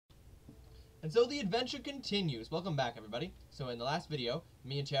And so the adventure continues. Welcome back, everybody. So in the last video,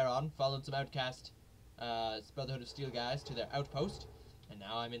 me and Charon followed some Outcast Brotherhood of Steel guys to their outpost, and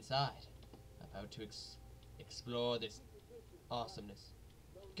now I'm inside, about to explore this awesomeness.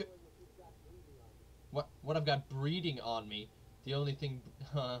 What I've got breeding on me? The only thing,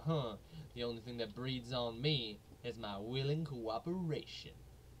 the only thing that breeds on me is my willing cooperation.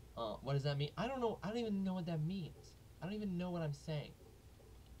 What does that mean? I don't know. I don't even know what that means. I don't even know what I'm saying.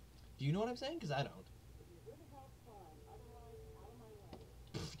 Do you know what I'm saying? Because I don't.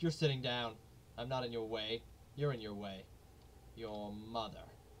 Pfft, you're sitting down. I'm not in your way. You're in your way. Your mother.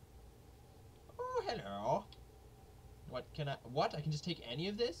 Oh, hello. What can I... What? I can just take any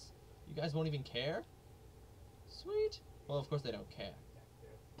of this? You guys won't even care? Sweet. Well, of course they don't care.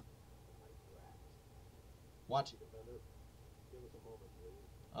 What?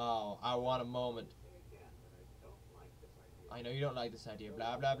 Oh, I want a moment. I know you don't like this idea.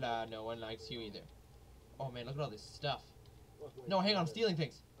 Blah, blah, blah. No one likes you either. Oh, man, look at all this stuff. No, hang on. I'm stealing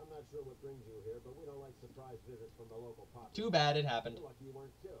things. I'm not sure what brings you here, but we don't like surprise visits from the local populace. Too bad it happened. You're lucky you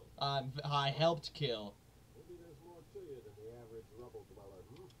weren't killed. I helped kill. Maybe there's more to you than the average rubble dweller,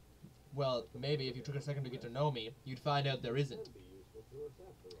 Well, maybe if you took a second to get to know me, you'd find out there isn't. Be useful to us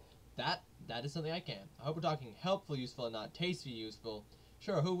after all. That is something I can. I hope we're talking helpful useful and not tastefully useful.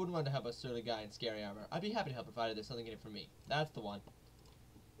 Sure, who wouldn't want to help a surly guy in scary armor? I'd be happy to help provided there's something in it for me. That's the one.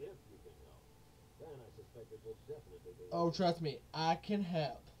 If you can help, then I suspect it will definitely be. Oh, trust me, I can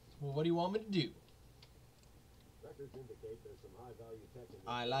help. Well, what do you want me to do? Records indicate there's some high-value tech in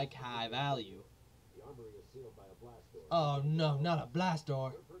I like high value. The armory is sealed by a blast door. Oh, no, not a blast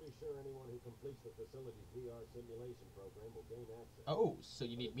door. We're pretty sure anyone who completes the facility's VR simulation program will gain access. Oh, so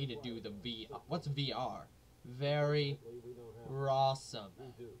you need me to do the VR. What's VR? Very We don't have awesome. We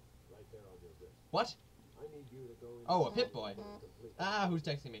do, right there on your wrist. What? I need you to go in. Oh, a Pip Boy. Complete Ah, who's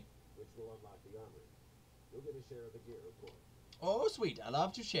texting me? which will unlock the armory. You'll get a share of the gear, of course. Oh, sweet. I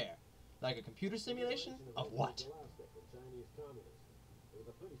love to share. Like a computer simulation? Of what? Alaska from Chinese communists. It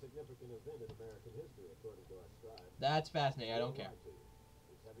was a pretty significant event in American history, according to our scribe. That's fascinating. I don't care.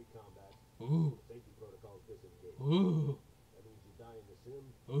 It's heavy combat. Ooh. Safety protocols disengaged. Ooh. That means you die in the sim.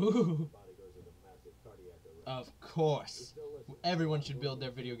 Ooh. Your body goes into massive cardiac arrest. Of course. Everyone should build their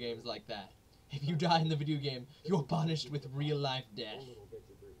video games like that. If you die in the video game, you're punished with real-life death. If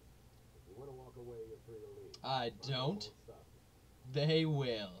you want to walk away, you're free to leave. I don't. They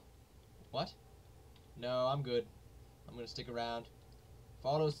will. What? No, I'm good. I'm gonna stick around.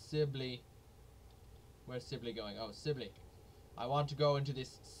 Follow Sibley. Where's Sibley going? Oh, Sibley. I want to go into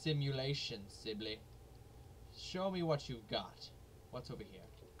this simulation, Sibley. Show me what you've got. What's over here?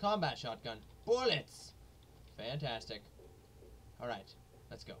 Combat shotgun. Bullets! Fantastic. Alright,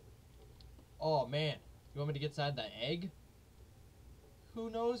 let's go. Oh, man. You want me to get inside the egg? Who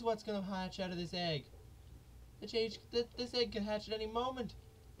knows what's gonna hatch out of this egg? This egg can hatch at any moment.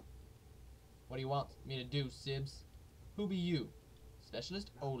 What do you want me to do, Sibs? Who be you? Specialist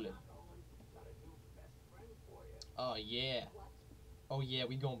Olin. Oh, yeah. Oh, yeah,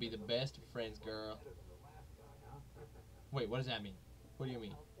 we gonna be the best of friends, girl. Wait, what does that mean? What do you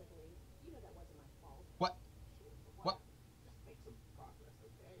mean? What? What?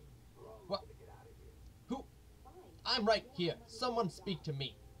 What? Who? I'm right here. Someone speak to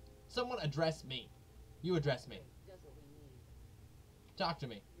me. Someone address me. You address me. Talk to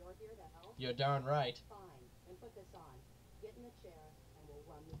me. You're darn right. Fine. Then put this on. Get in the chair, and we'll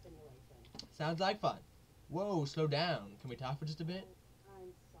run the simulation. Sounds like fun. Whoa, slow down. Can we talk for just a bit?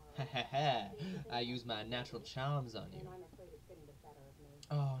 I'm Ha sorry. ha ha. I use my natural charms on you. And I'm afraid it's getting the better of me.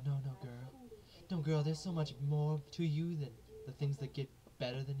 Oh, no, no, girl. No, girl, there's so much more to you than the things that get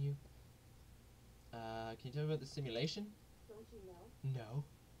better than you. Can you tell me about the simulation? Don't you know? No.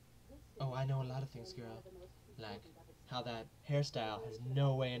 This Oh, I know a lot of things, girl. Like how that hairstyle has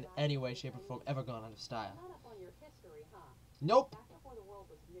no way in any way, shape, or form ever gone out of style. Not up on your history, huh? Nope. Back before the world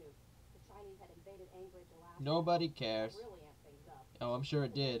was nuked, the Chinese had invaded Anchorage, Alaska. Nobody cares. Really amped things up. Oh, I'm sure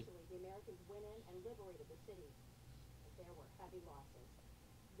it did. Eventually, the Americans went in and liberated the city. But there were heavy losses.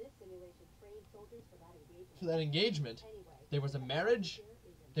 This simulation trained soldiers for that engagement. For that engagement, Anyway, there was a marriage.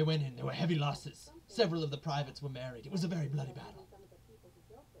 They went in. There were heavy losses. Several of the privates were married. It was a very bloody battle. some of the people who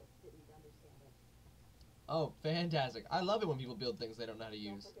built this didn't understand it. Oh, fantastic. I love it when people build things they don't know how to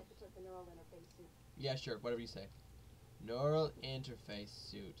Don't use. forget to put the neural interface suit. Yeah, sure. Whatever you say. Neural interface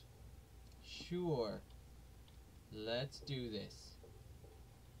suit. Sure. Let's do this.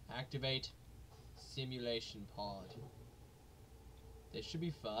 Activate simulation pod. This should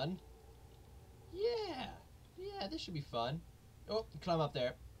be fun. Yeah. Yeah, this should be fun. Oh, climb up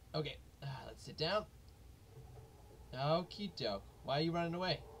there. Okay. Let's sit down. Okie doke. Why are you running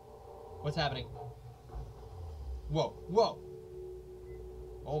away? What's happening? Whoa, whoa!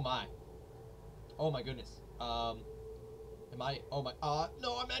 Oh my. Oh my goodness. Am I? Oh my.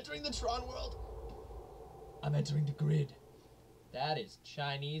 No, I'm entering the Tron world. I'm entering the grid. That is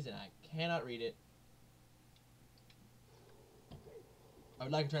Chinese and I cannot read it. I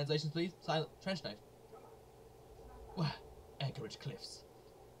would like a translation, please. Silent. Trench knife. What? Anchorage Cliffs.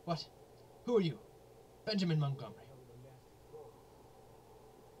 What? Who are you? Benjamin Montgomery.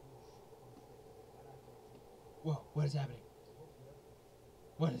 Whoa, what is happening?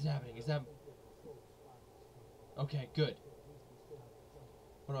 What is happening? Is that... Okay, good.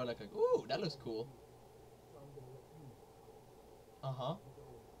 What do I look like? Ooh, that looks cool. Uh-huh.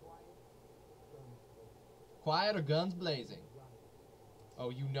 Quiet or guns blazing? Oh,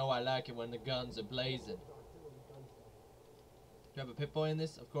 you know I like it when the guns are blazing. Do you have a Pip-Boy in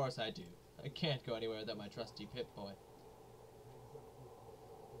this? Of course I do. I can't go anywhere without my trusty Pip-Boy.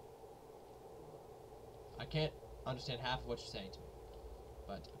 I can't understand half of what you're saying to me.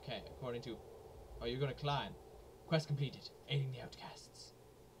 But, okay, according to... Oh, you're gonna climb. Quest completed. Aiding the outcasts.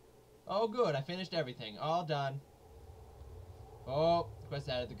 Oh, good. I finished everything. All done. Oh, quest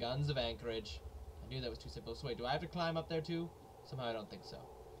added the guns of Anchorage. I knew that was too simple. So wait, do I have to climb up there too? Somehow I don't think so.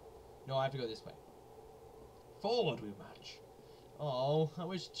 No, I have to go this way. Forward we march. Oh, I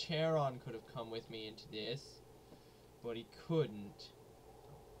wish Charon could have come with me into this. But he couldn't.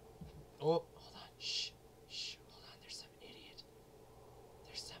 Oh, hold on. Shh. Shh. Hold on. There's some idiot.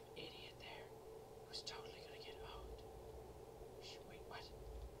 There's some idiot there who's totally gonna get owned. Shh. Wait, what?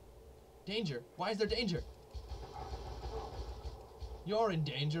 Danger? Why is there danger? You're in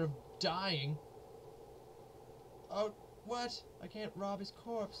danger of dying. Oh, what? I can't rob his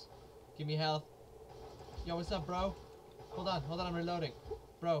corpse. Give me health. Yo, what's up, bro? Hold on, I'm reloading.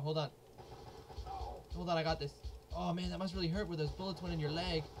 Bro, hold on. Hold on, I got this. Oh man, that must really hurt where those bullets went in your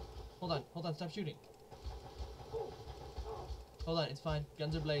leg. Hold on, stop shooting. Hold on, it's fine.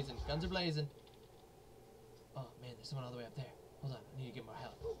 Guns are blazing, Oh man, there's someone all the way up there. Hold on, I need to get more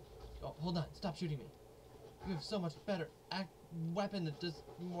health. Oh, hold on, stop shooting me. You have so much better weapon that does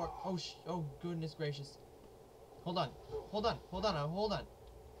more. Oh goodness gracious. Hold on.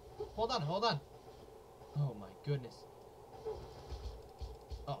 Oh my goodness.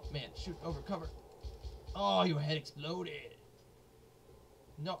 Oh man, shoot over cover. Oh, your head exploded.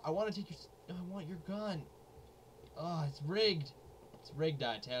 No, I want to take I want your gun. Oh, it's rigged. It's rigged,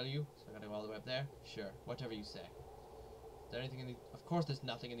 I tell you. So I gotta go all the way up there? Sure, whatever you say. Is there anything in these? Of course there's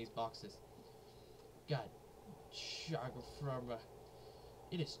nothing in these boxes. God.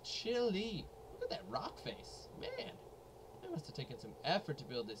 It is chilly. Look at that rock face. Man, I must have taken some effort to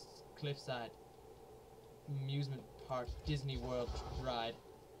build this cliffside amusement park Disney World ride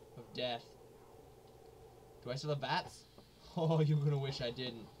of death. Do I still have bats? Oh, you're gonna wish I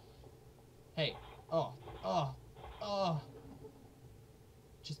didn't. Hey. Oh.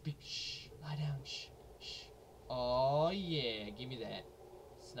 Just be shh. Lie down. Shh. Oh yeah, give me that.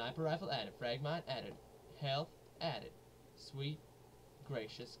 Sniper rifle added. Frag mine added. Health added. Sweet,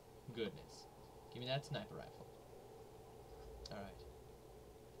 gracious goodness. Give me that sniper rifle. Alright.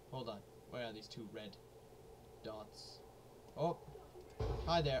 Hold on. Where are these two red dots? Oh.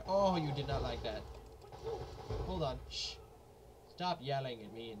 Hi there. Oh, you did not like that. Hold on. Shh. Stop yelling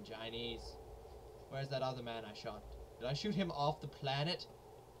at me in Chinese. Where's that other man I shot? Did I shoot him off the planet?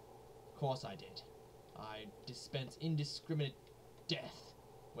 Of course I did. I dispense indiscriminate death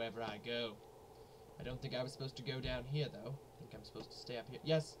wherever I go. I don't think I was supposed to go down here, though. I think I'm supposed to stay up here.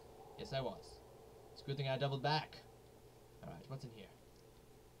 Yes, I was. It's a good thing I doubled back. Alright, what's in here?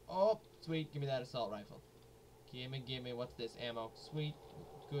 Oh, sweet. Give me that assault rifle. Gimme. What's this? Ammo. Sweet.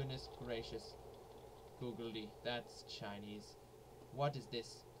 Goodness gracious. Googly. That's Chinese. What is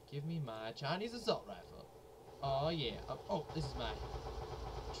this? Give me my Chinese assault rifle. Oh, yeah. Oh, this is my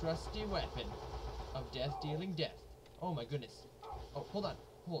trusty weapon of death-dealing death. Oh, my goodness. Oh, hold on.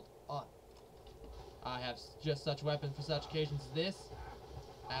 Hold on. I have just such weapon for such occasions as this.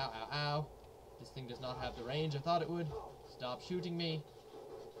 Ow. This thing does not have the range I thought it would. Stop shooting me.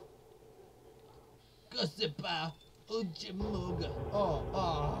 Gusipa Ujimuga.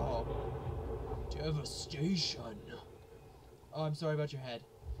 Oh. Devastation. Oh, I'm sorry about your head.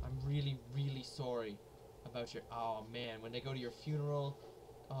 I'm really, really sorry about your... Oh, man. When they go to your funeral,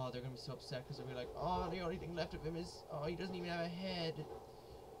 oh, they're going to be so upset because they'll be like, oh, the only thing left of him is... Oh, he doesn't even have a head.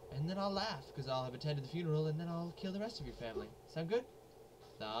 And then I'll laugh because I'll have attended the funeral and then I'll kill the rest of your family. Sound good?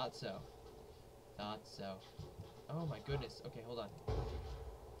 Thought so. Oh, my goodness. Okay, hold on.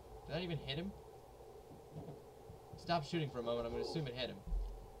 Did that even hit him? Stop shooting for a moment. I'm going to assume it hit him.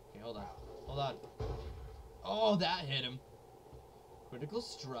 Okay, hold on. Oh, that hit him. Critical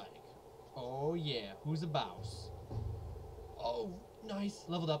strike. Oh yeah, who's the boss? Oh, nice,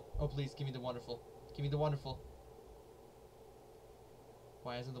 leveled up. Oh please, give me the wonderful. Give me the wonderful.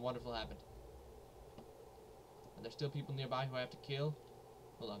 Why hasn't the wonderful happened? Are there still people nearby who I have to kill?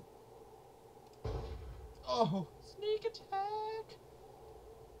 Hold on. Oh, sneak attack!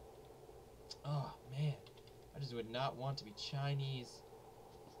 Oh man, I just would not want to be Chinese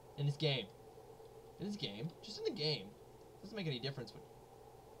in this game. In this game, just in the game, doesn't make any difference. But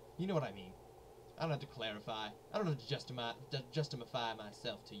you know what I mean. I don't have to clarify. I don't have to justify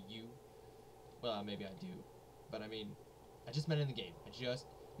myself to you. Well, maybe I do, but I mean, I just meant in the game. I just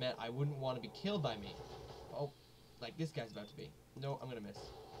meant I wouldn't want to be killed by me. Oh, like this guy's about to be. No, I'm gonna miss.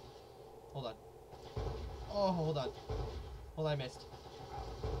 Hold on. Oh, hold on. Hold on, I missed.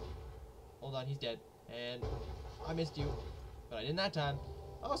 Hold on, he's dead. And I missed you. But I didn't that time.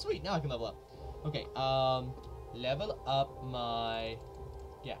 Oh, sweet, now I can level up. Okay, level up my...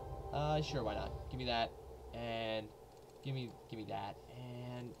 Yeah, sure, why not? Give me that. And give me that.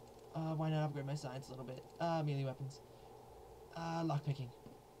 And, why not upgrade my science a little bit? Melee weapons. Lockpicking.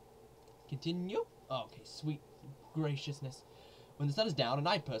 Continue. Okay, sweet graciousness. When the sun is down, a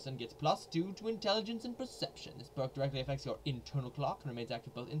night person gets +2 to intelligence and perception. This perk directly affects your internal clock and remains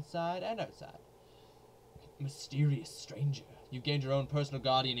active both inside and outside. Mysterious Stranger. You've gained your own personal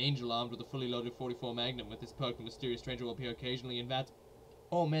guardian angel armed with a fully loaded 44 Magnum. With this perk, the Mysterious Stranger will appear occasionally in VATS.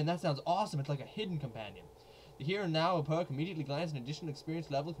 Oh man, that sounds awesome. It's like a hidden companion. The here and now perk immediately grants an additional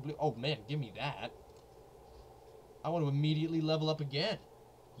experience level complete. Oh man, give me that. I want to immediately level up again.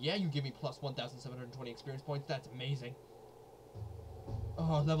 Yeah, you give me plus 1,720 experience points. That's amazing.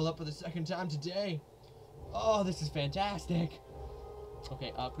 Oh, level up for the second time today. Oh, this is fantastic.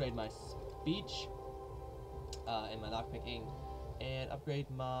 Okay, upgrade my speech and my lockpicking, and upgrade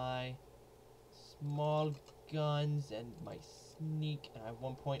my small guns and my sneak. And I have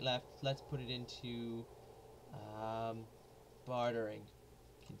 1 point left. Let's put it into bartering.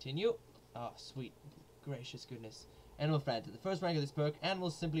 Continue. Oh, sweet, gracious goodness. Animal friends. At the first rank of this perk,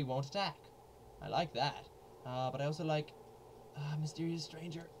 animals simply won't attack. I like that. But I also like Mysterious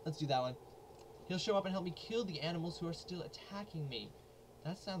Stranger. Let's do that one. He'll show up and help me kill the animals who are still attacking me.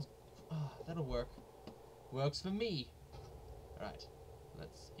 That sounds... that'll work. Works for me. Alright.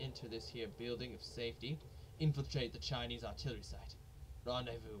 Let's enter this here building of safety. Infiltrate the Chinese artillery site.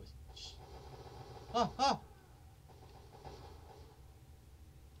 Rendezvous with... Ah!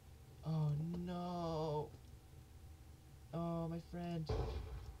 Oh no. Oh, my friend.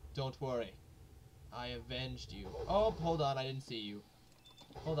 Don't worry. I avenged you. Oh, hold on, I didn't see you.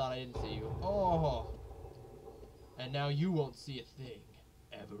 Hold on, I didn't see you. Oh! And now you won't see a thing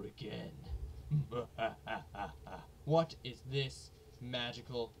ever again. What is this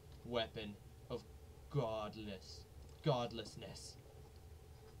magical weapon of godlessness?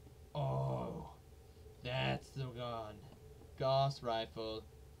 Oh, that's the gun. Gauss rifle.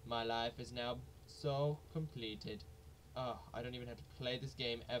 My life is now so completed. Oh, I don't even have to play this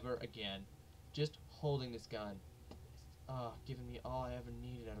game ever again. Just holding this gun is giving me all I ever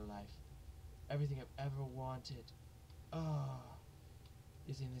needed out of life. Everything I've ever wanted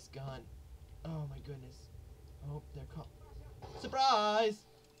is in this gun. Oh my goodness. Oh, they're surprise!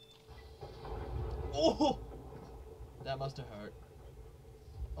 Oh! That must have hurt.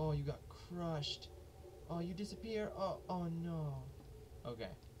 Oh, you got crushed. Oh, you disappear. Oh no. Okay,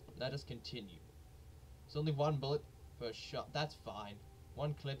 let us continue. It's only 1 bullet per shot. That's fine.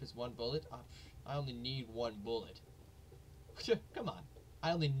 1 clip is 1 bullet. I only need 1 bullet. Come on.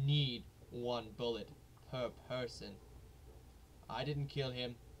 I only need 1 bullet per person. I didn't kill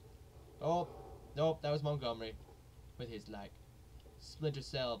him. Oh, nope, that was Montgomery. With his, like, Splinter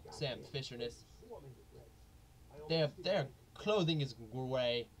Cell Sam Fisherness. Their clothing is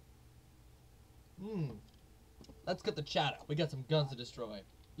gray. Let's cut the chatter. We got some guns to destroy.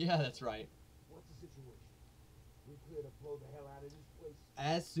 Yeah, that's right. What's the situation? We clear to blow the hell out of this place?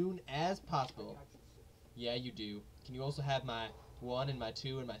 As soon as possible. I got you, sir. Yeah, you do. Can you also have my 1 and my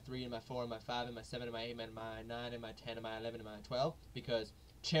 2 and my 3 and my 4 and my 5 and my 7 and my 8 and my 9 and my 10 and my 11 and my 12? Because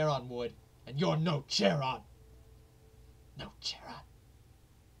Charon would, and you're no Charon. No Charon.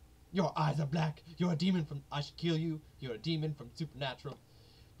 Your eyes are black. You're a demon from I Should Kill You. You're a demon from Supernatural.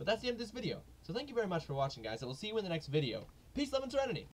 But that's the end of this video. So thank you very much for watching, guys. I will see you in the next video. Peace, love, and serenity.